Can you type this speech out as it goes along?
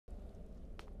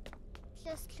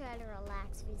Just try to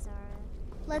relax, Vizara.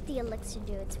 Let the elixir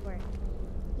do its work.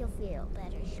 You'll feel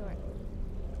better shortly.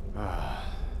 Ah,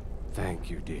 thank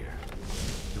you, dear.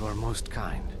 You are most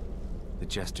kind. The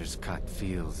Jester's cut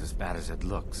feels as bad as it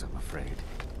looks, I'm afraid.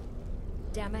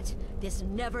 Damn it, this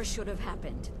never should have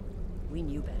happened. We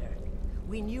knew better.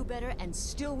 We knew better, and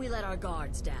still we let our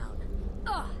guards down.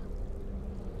 Ugh!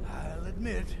 I'll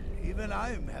admit, even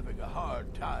I'm having a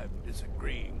hard time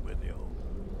disagreeing with you.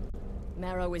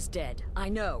 Marrow is dead, I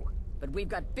know, but we've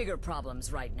got bigger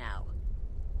problems right now.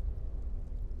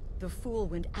 The fool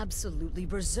went absolutely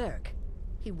berserk.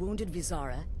 He wounded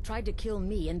Vizara, tried to kill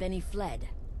me, and then he fled.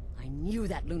 I knew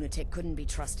that lunatic couldn't be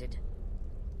trusted.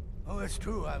 Oh, it's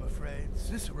true, I'm afraid.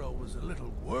 Cicero was a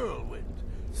little whirlwind,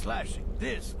 slashing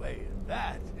this way and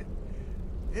that.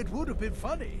 It would have been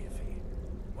funny if he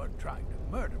weren't trying to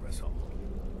murder us all.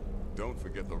 Don't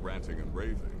forget the ranting and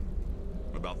raving.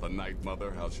 About the Night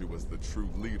Mother, how she was the true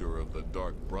leader of the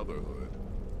Dark Brotherhood.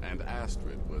 And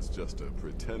Astrid was just a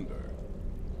pretender.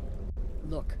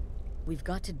 Look, we've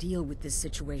got to deal with this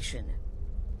situation.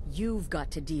 You've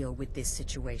got to deal with this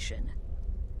situation.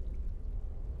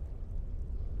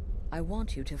 I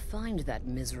want you to find that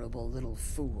miserable little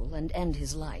fool and end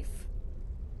his life.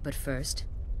 But first,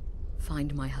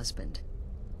 find my husband.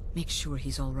 Make sure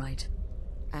he's all right.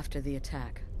 After the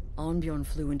attack, Arnbjorn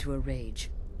flew into a rage.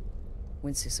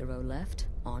 When Cicero left,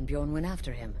 Arnbjorn went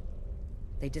after him.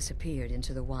 They disappeared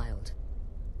into the wild.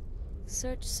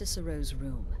 Search Cicero's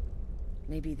room.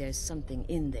 Maybe there's something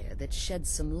in there that sheds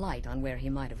some light on where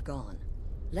he might have gone.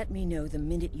 Let me know the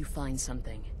minute you find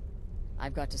something.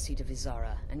 I've got to see to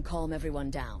Vizara and calm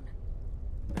everyone down.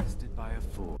 Bested by a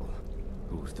fool.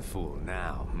 Who's the fool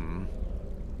now, hmm?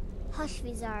 Hush,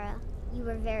 Vizara. You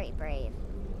were very brave.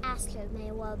 Astrid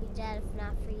may well be dead if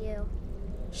not for you.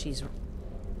 She's...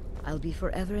 I'll be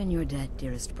forever in your debt,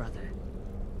 dearest brother.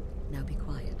 Now be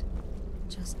quiet.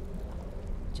 Just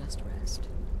rest.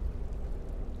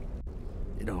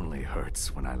 It only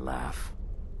hurts when I laugh.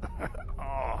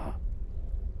 Oh.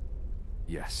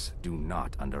 Yes, do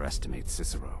not underestimate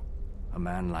Cicero. A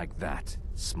man like that,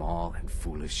 small and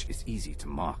foolish, is easy to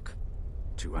mock.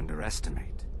 To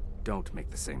underestimate. Don't make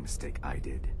the same mistake I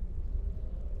did.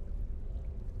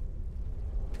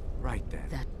 Right then.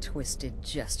 That twisted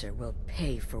jester will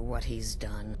pay for what he's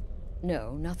done.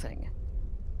 No, nothing.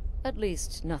 At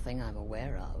least, nothing I'm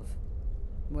aware of.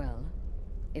 Well,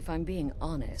 if I'm being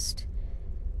honest,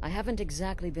 I haven't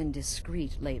exactly been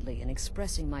discreet lately in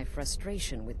expressing my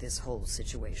frustration with this whole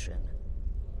situation.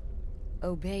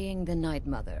 Obeying the Night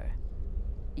Mother,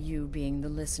 you being the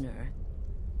listener,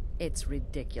 it's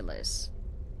ridiculous.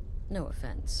 No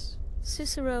offense.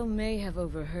 Cicero may have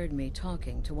overheard me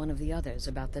talking to one of the others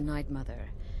about the Night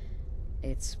Mother.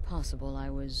 It's possible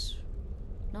I was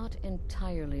not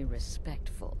entirely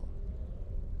respectful.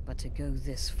 But to go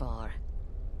this far,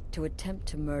 to attempt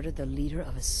to murder the leader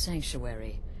of a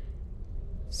sanctuary,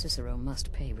 Cicero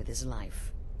must pay with his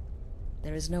life.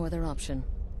 There is no other option.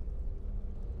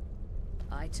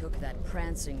 I took that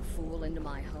prancing fool into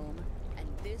my home, and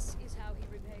this is how he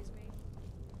repays me?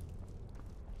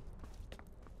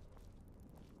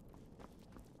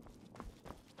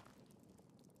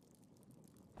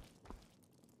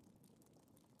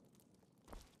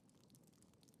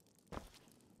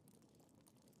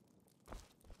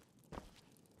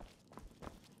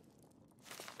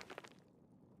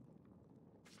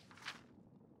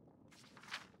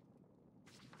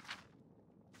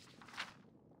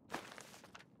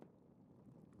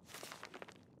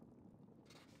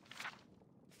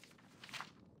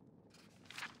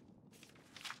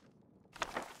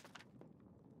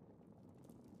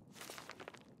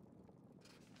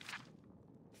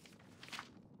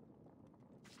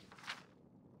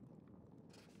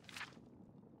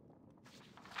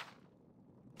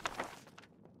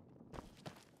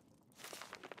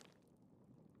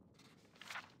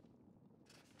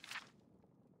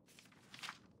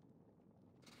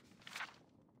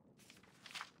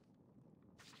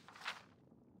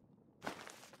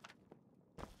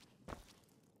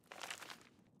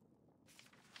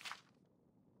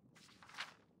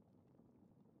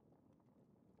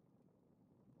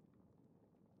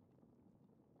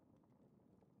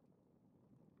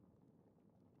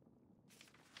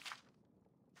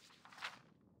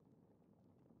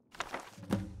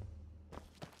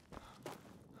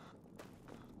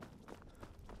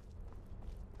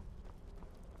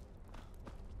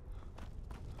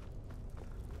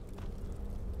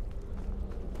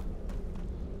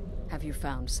 Have you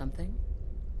found something?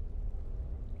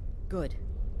 Good,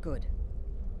 good.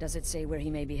 Does it say where he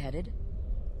may be headed?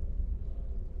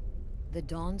 The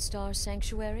Dawnstar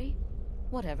Sanctuary?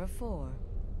 Whatever for?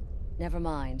 Never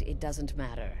mind, it doesn't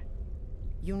matter.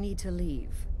 You need to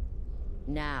leave.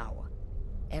 Now.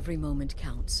 Every moment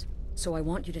counts, so I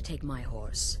want you to take my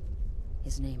horse.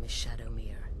 His name is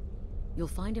Shadowmere. You'll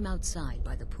find him outside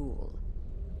by the pool.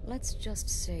 Let's just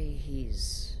say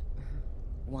he's...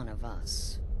 one of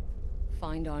us.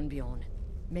 Find Arnbjorn.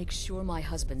 Make sure my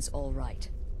husband's all right.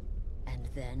 And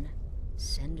then,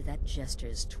 send that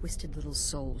jester's twisted little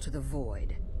soul to the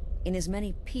void, in as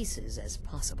many pieces as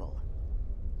possible.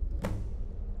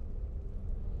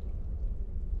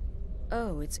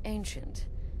 Oh, it's ancient.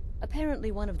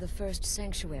 Apparently one of the first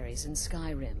sanctuaries in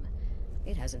Skyrim.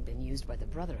 It hasn't been used by the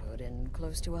Brotherhood in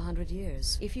close to 100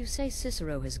 years. If you say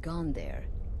Cicero has gone there,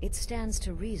 it stands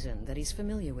to reason that he's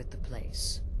familiar with the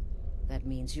place. That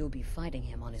means you'll be fighting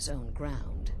him on his own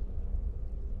ground.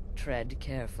 Tread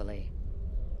carefully.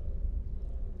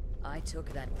 I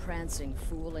took that prancing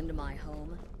fool into my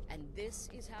home, and this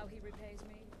is how he repays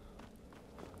me?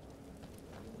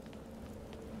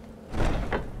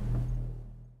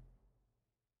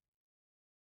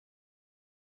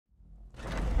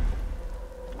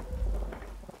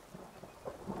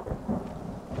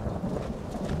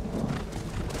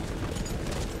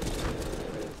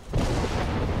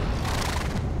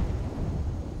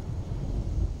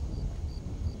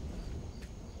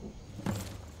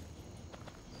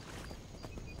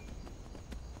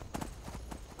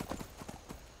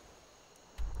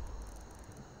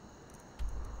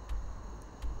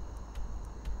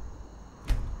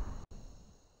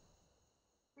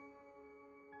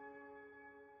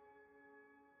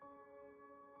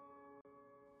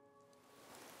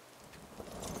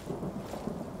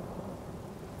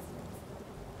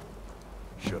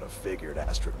 Should have figured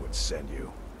Astrid would send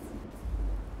you.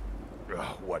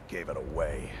 Ugh, what gave it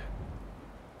away?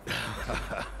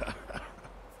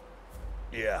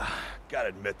 Yeah, gotta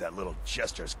admit that little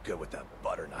jester's good with that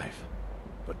butter knife.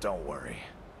 But don't worry,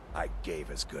 I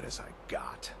gave as good as I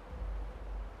got.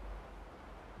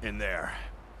 In there,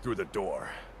 through the door.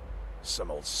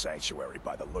 Some old sanctuary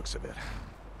by the looks of it.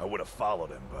 I would have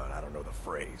followed him, but I don't know the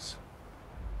phrase.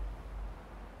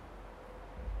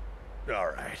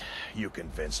 Alright, you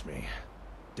convinced me.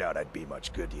 Doubt I'd be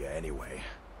much good to you anyway.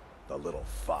 The little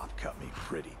fop cut me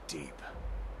pretty deep.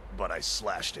 But I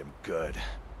slashed him good.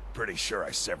 Pretty sure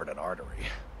I severed an artery.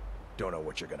 Don't know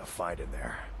what you're gonna find in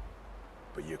there.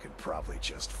 But you can probably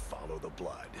just follow the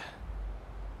blood.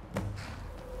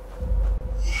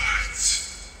 What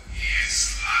is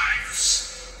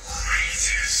life's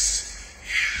greatest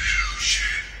illusion?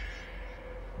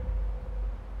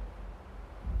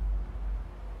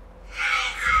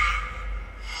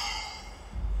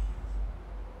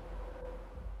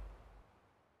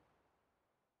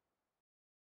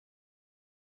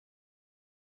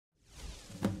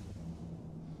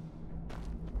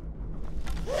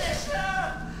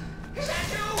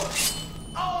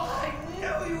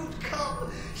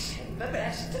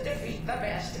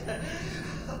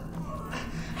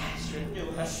 Astrid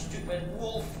knew her stupid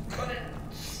wolf couldn't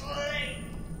slice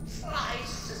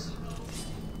Cicero.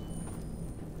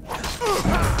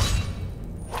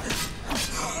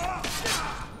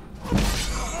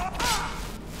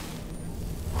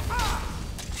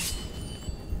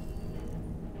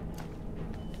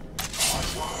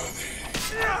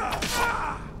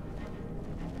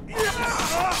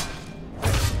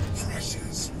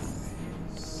 Precious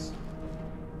release.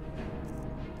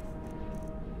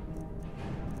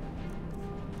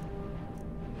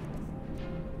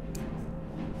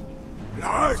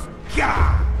 Nice!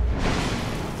 Yeah!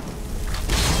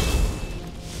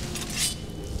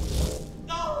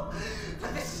 No,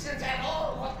 but this isn't at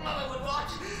all what Mother would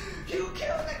want. You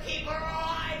kill the keeper or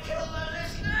I kill the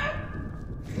listener.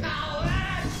 Now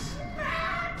that's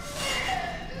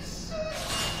madness.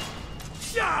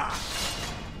 Yeah!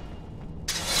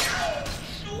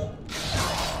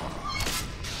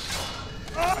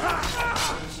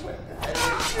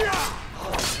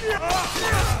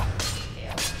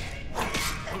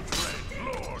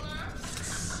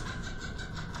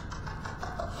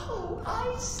 Oh,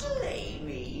 I slay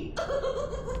me.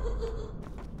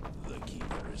 The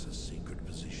Keeper is a sacred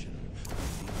position.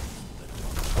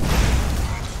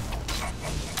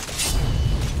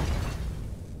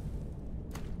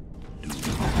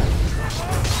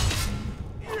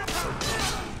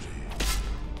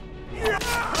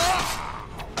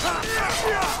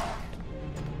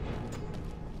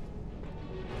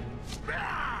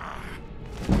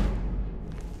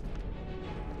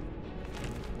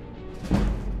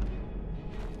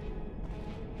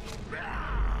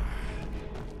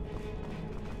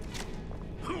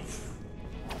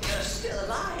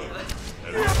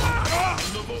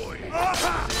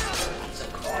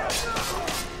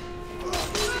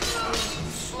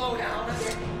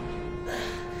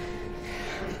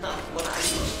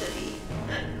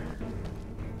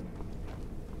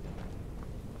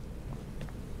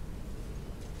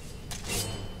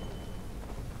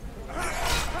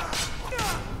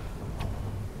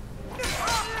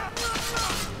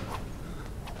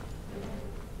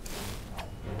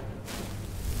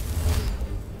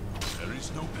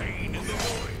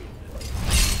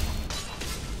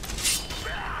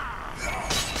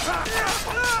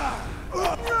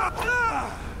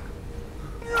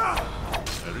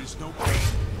 no pain.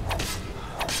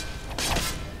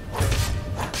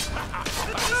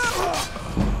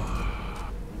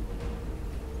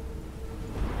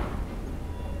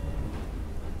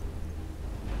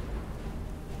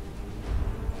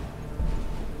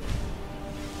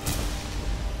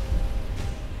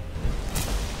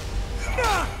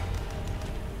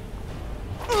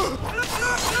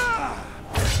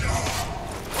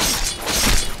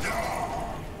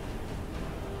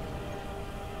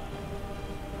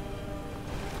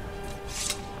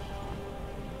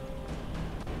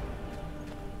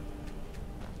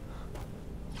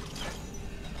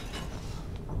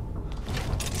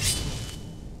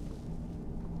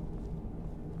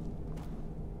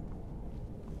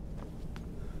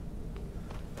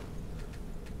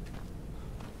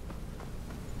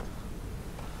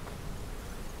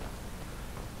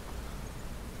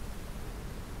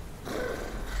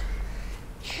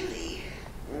 Chilly.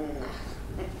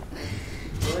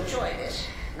 You'll enjoy this.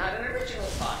 Not an original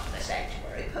thought for the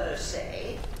sanctuary per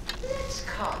se. Let's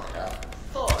call it a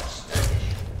forced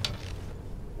addition.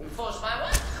 Forced by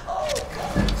what? Oh,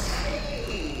 come and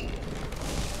see.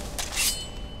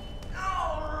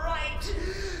 All right.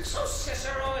 So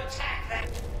Cicero attacked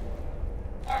that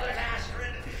harlot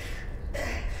Astrid.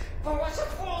 But what's a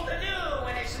fool to do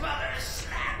when his mother is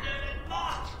slandered and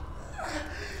mocked?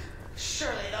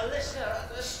 Surely the listener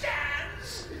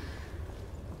understands.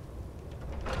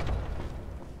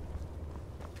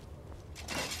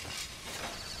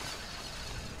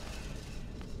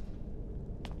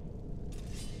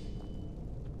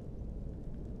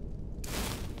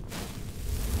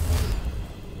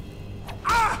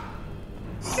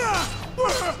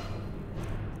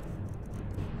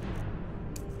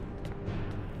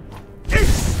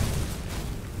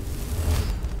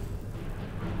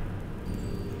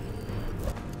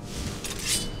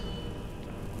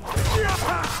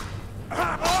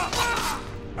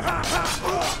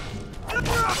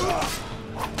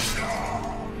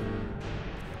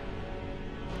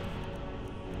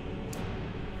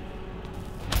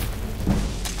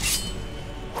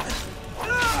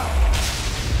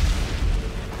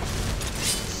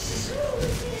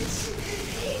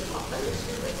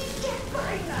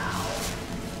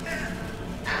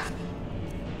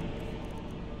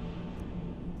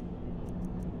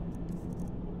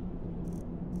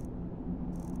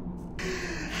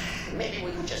 Maybe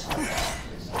we could just...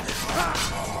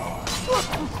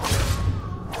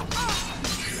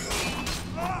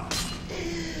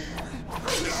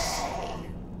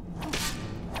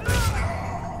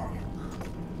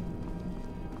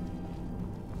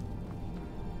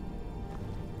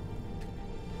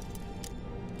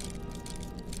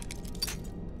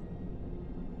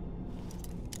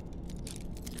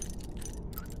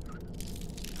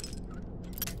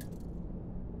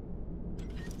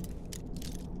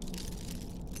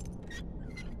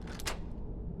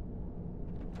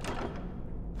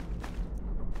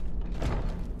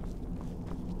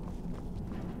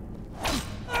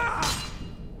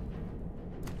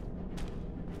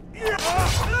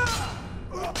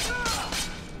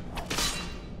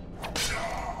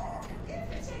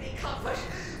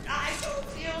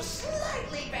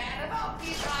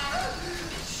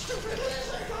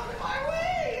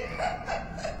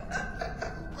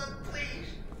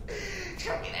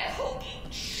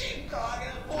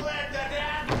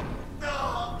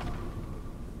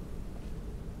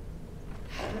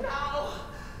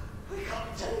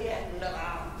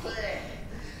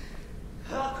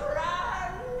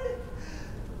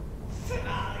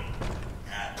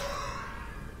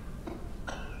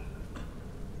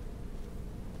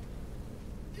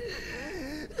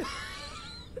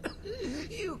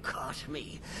 You caught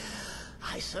me.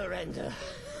 I surrender.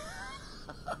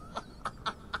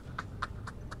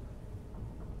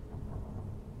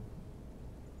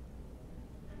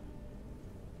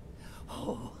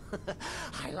 Oh,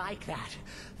 I like that.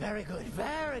 Very good,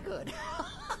 very good.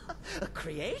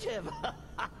 Creative.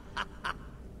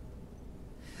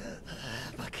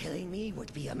 But killing me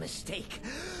would be a mistake.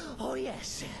 Oh,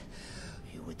 yes.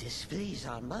 You would displease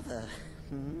our mother.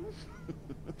 Hmm?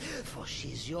 For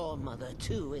she's your mother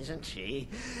too, isn't she?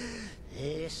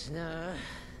 Listener.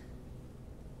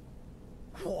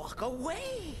 Walk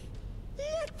away.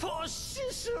 Let poor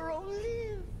Cicero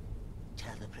live.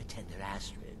 Tell the pretender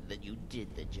Astrid that you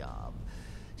did the job.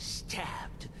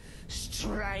 Stabbed,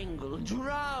 strangled,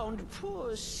 drowned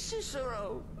poor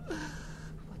Cicero.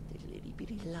 What the little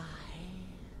bitty lie.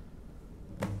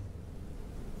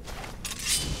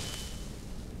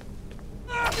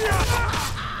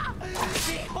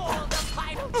 Behold the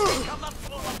final trick of the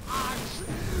Fool of Hearts!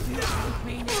 No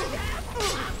meaning death!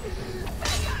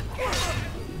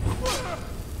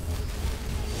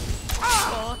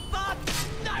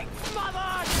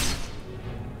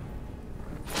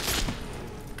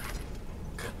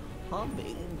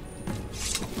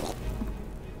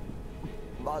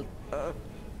 Mother.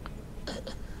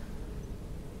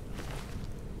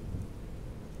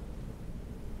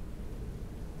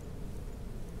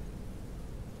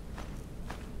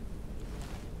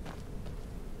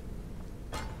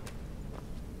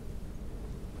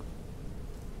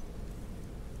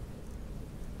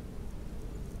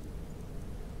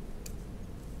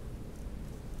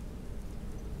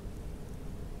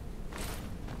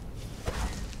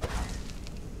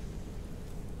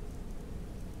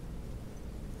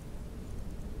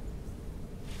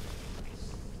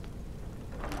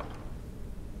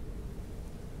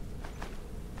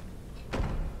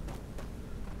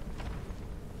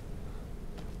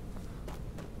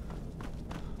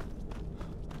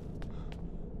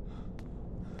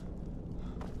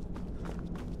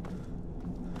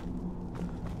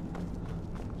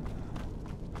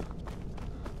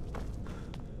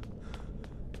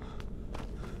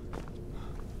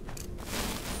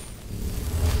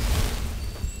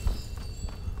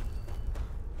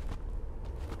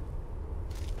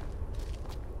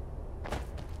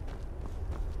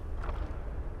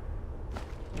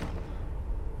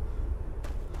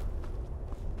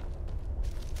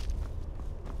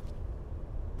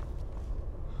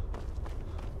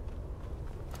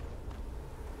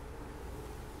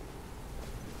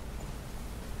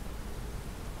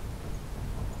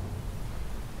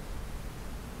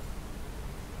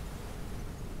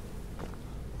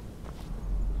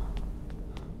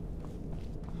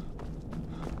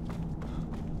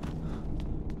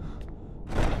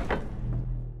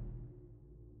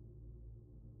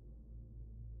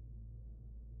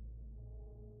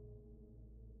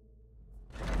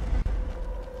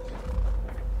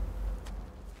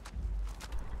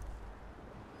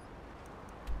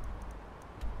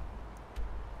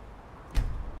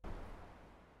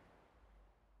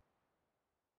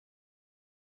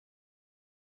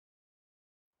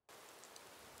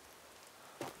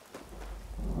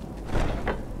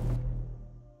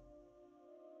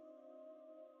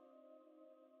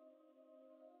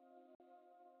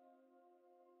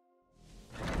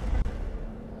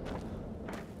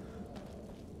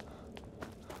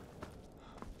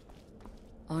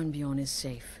 Arnbjorn is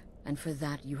safe, and for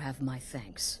that you have my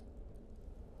thanks.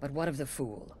 But what of the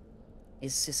fool?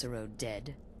 Is Cicero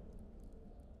dead?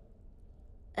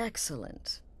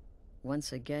 Excellent.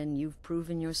 Once again, you've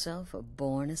proven yourself a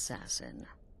born assassin.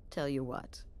 Tell you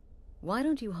what, why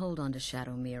don't you hold on to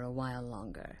Shadowmere a while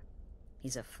longer?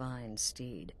 He's a fine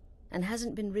steed, and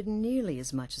hasn't been ridden nearly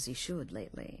as much as he should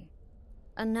lately.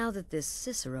 And now that this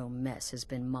Cicero mess has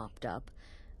been mopped up,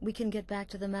 we can get back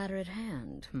to the matter at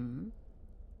hand,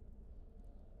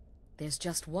 There's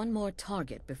just one more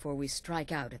target before we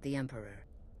strike out at the Emperor.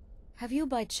 Have you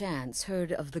by chance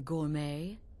heard of the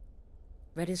Gourmet?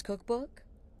 Read his cookbook?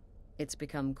 It's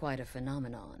become quite a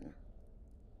phenomenon.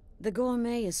 The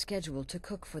Gourmet is scheduled to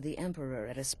cook for the Emperor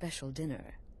at a special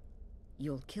dinner.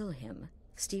 You'll kill him,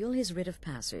 steal his writ of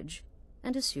passage,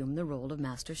 and assume the role of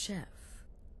Master Chef.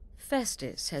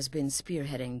 Festus has been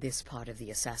spearheading this part of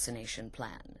the assassination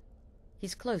plan.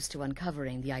 He's close to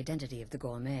uncovering the identity of the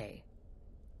Gourmet.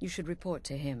 You should report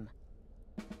to him.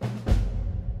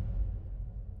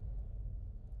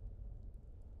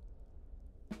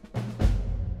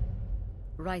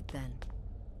 Right then.